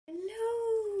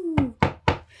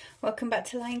Welcome back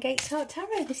to Lion Gates Heart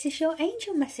Tarot. This is your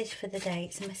angel message for the day.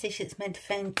 It's a message that's meant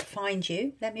to find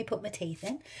you. Let me put my teeth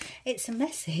in. It's a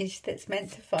message that's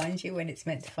meant to find you when it's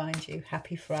meant to find you.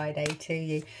 Happy Friday to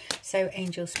you. So,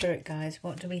 angel spirit guys,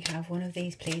 what do we have? One of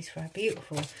these, please, for our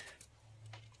beautiful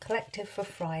collective for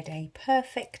Friday.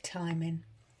 Perfect timing.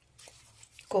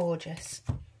 Gorgeous.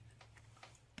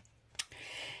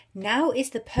 Now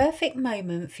is the perfect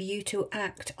moment for you to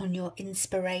act on your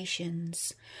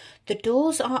inspirations. The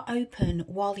doors are open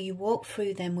while you walk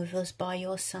through them with us by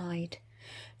your side.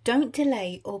 Don't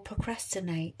delay or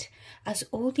procrastinate, as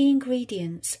all the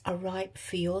ingredients are ripe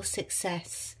for your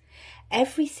success.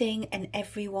 Everything and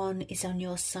everyone is on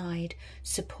your side,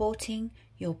 supporting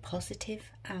your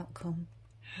positive outcome.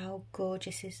 How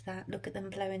gorgeous is that? Look at them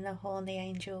blowing the horn, the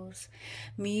angels.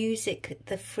 Music,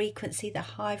 the frequency, the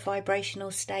high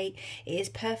vibrational state. It is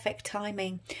perfect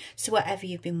timing. So whatever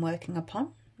you've been working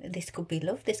upon, this could be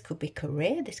love, this could be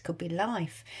career, this could be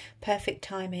life. Perfect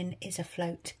timing is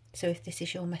afloat. So if this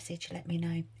is your message, let me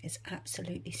know. It's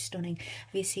absolutely stunning.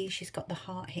 You see, she's got the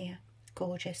heart here.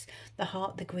 Gorgeous. The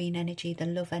heart, the green energy, the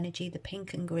love energy, the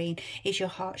pink and green is your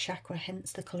heart chakra,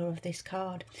 hence the colour of this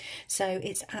card. So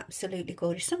it's absolutely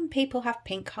gorgeous. Some people have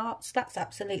pink hearts. That's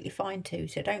absolutely fine too.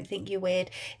 So don't think you're weird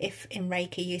if in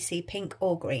Reiki you see pink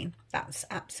or green. That's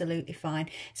absolutely fine.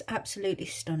 It's absolutely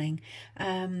stunning.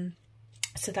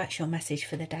 So that's your message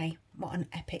for the day. What an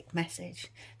epic message.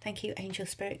 Thank you, angel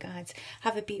spirit guides.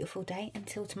 Have a beautiful day.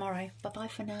 Until tomorrow. Bye-bye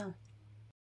for now.